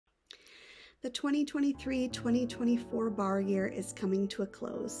The 2023-2024 bar year is coming to a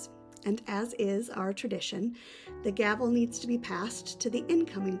close, and as is our tradition, the gavel needs to be passed to the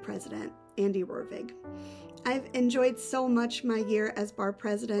incoming president, Andy Rorvig. I've enjoyed so much my year as bar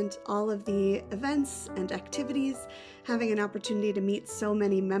president, all of the events and activities, having an opportunity to meet so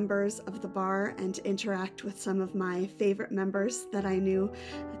many members of the bar and to interact with some of my favorite members that I knew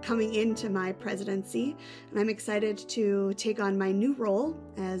coming into my presidency. And I'm excited to take on my new role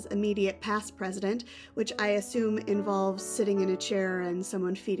as immediate past president, which I assume involves sitting in a chair and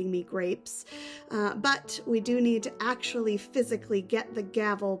someone feeding me grapes. But we do need to actually physically get the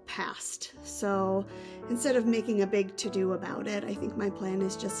gavel passed. So instead of making a big to-do about it, I think my plan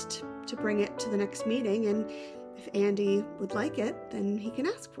is just to bring it to the next meeting, and if Andy would like it, then he can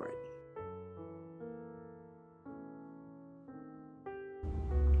ask for it.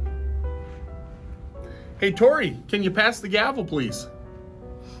 Hey, Tori, can you pass the gavel, please?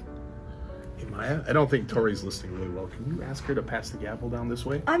 Hey, Maya, I don't think Tori's listening really well. Can you ask her to pass the gavel down this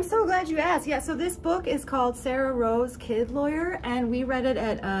way? I'm so glad you asked. Yeah, so this book is called Sarah Rowe's Kid Lawyer, and we read it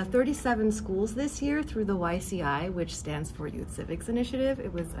at 37 schools this year through the YCI, which stands for Youth Civics Initiative.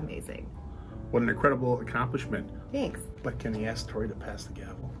 It was amazing. What an incredible accomplishment. Thanks. But can you ask Tori to pass the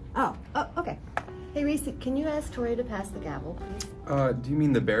gavel? Oh, okay. Hey, Reese, can you ask Tori to pass the gavel, please? Do you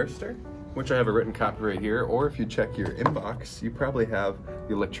mean the barrister? Which I have a written copy right here, or if you check your inbox, you probably have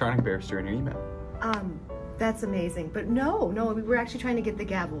the electronic barrister in your email. That's amazing. But no, we were actually trying to get the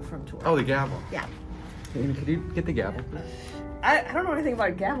gavel from Tori. Oh, the gavel. Yeah. Amy, could you get the gavel, please? I don't know anything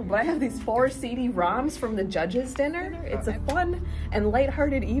about gavel, but I have these 4 CD-ROMs from the judges' dinner. It's a fun and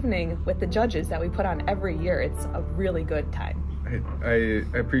lighthearted evening with the judges that we put on every year. It's a really good time. I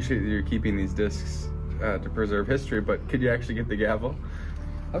appreciate that you're keeping these discs to preserve history, but could you actually get the gavel?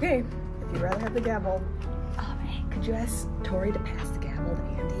 Okay, if you'd rather have the gavel. Hey, could you ask Tori to pass the gavel to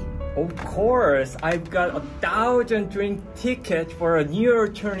Andy? Of course, I've got 1,000 drink tickets for a New Year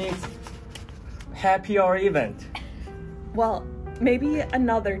attorney's happy hour event. Well, maybe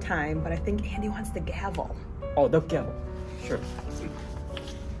another time, but I think Andy wants the gavel. Oh, the gavel. Sure.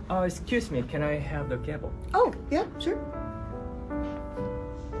 Excuse me, can I have the gavel? Oh, yeah, sure.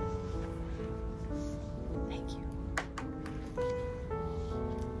 Thank you.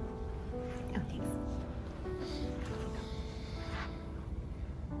 Oh, thanks.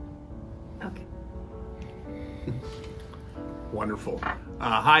 Okay. Wonderful.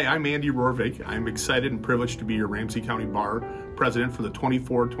 Hi, I'm Andy Rorvig. I'm excited and privileged to be your Ramsey County Bar President for the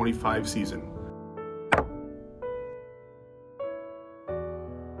 24-25 season.